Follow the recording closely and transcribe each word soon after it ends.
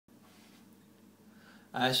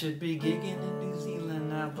I should be gigging in New Zealand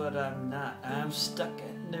now, but I'm not. I'm stuck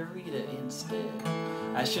at Narita instead.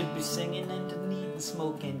 I should be singing in Dunedin,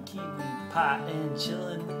 smoking kiwi pot and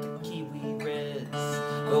chilling with the kiwi reds.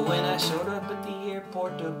 But when I showed up at the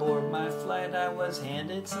airport to board my flight, I was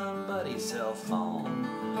handed somebody's cell phone.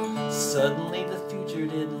 Suddenly the future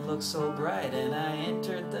didn't look so bright, and I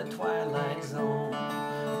entered the Twilight Zone.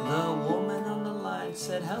 The woman on the line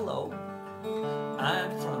said, "Hello,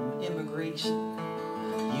 I'm from immigration.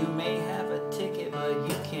 You may have a ticket, but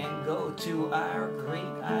you can't go to our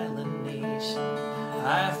great island nation."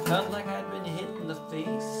 I felt like I'd been hit in the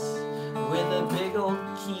face with a big old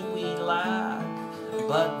kiwi log.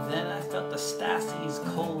 But then I felt the Stassi's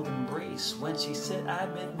cold embrace when she said,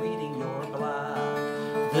 "I've been reading your blog.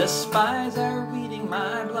 The spies are reading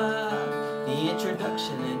my blog, the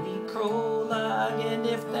introduction and the prologue. And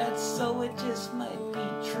if that's so, it just might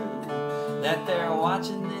be true that they're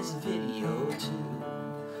watching this video too."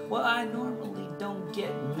 Well, I normally don't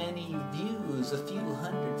get many views, a few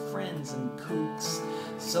hundred friends and kooks,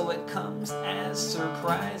 so it comes as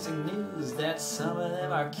surprising news that some of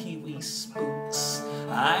them are kiwi spooks.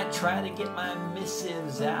 I try to get my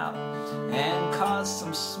missives out and cause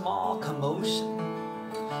some small commotion.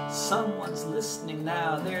 Someone's listening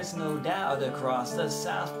now, there's no doubt, across the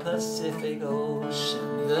South Pacific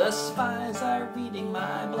Ocean. The spies are reading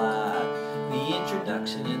my blog, the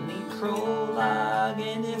introduction and the prologue.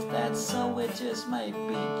 And if that's so, it just might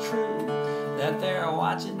be true that they're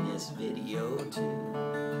watching this video too.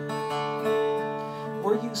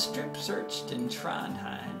 "Were you strip searched in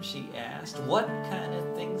Trondheim?" she asked. "What kind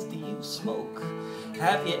of things do you smoke?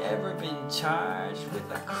 Have you ever been charged with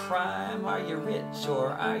a crime? Are you rich or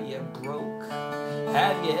are you broke?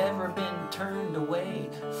 Have you ever been turned away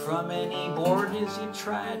from any borders you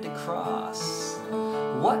tried to cross?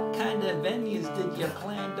 What kind of venues did you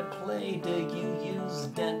plan to play? Do you use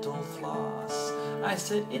dental floss?" I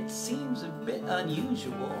said, "It seems a bit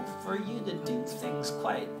unusual for you to do things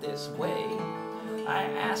quite this way." I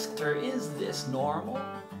asked her, "Is this normal?"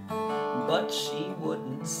 But she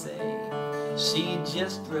wouldn't say. She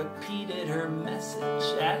just repeated her message,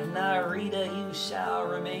 "At Narita you shall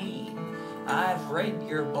remain. I've read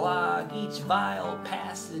your blog, each vile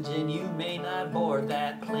passage, and you may not board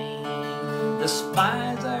that plane. The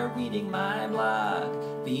spies are reading my blog,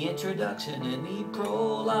 the introduction and the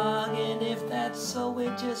prologue. And if that's so,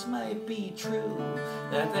 it just might be true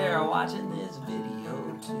that they're watching this video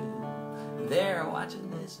too. They're watching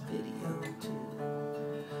this video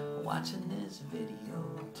too. Watching this video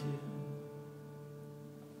too."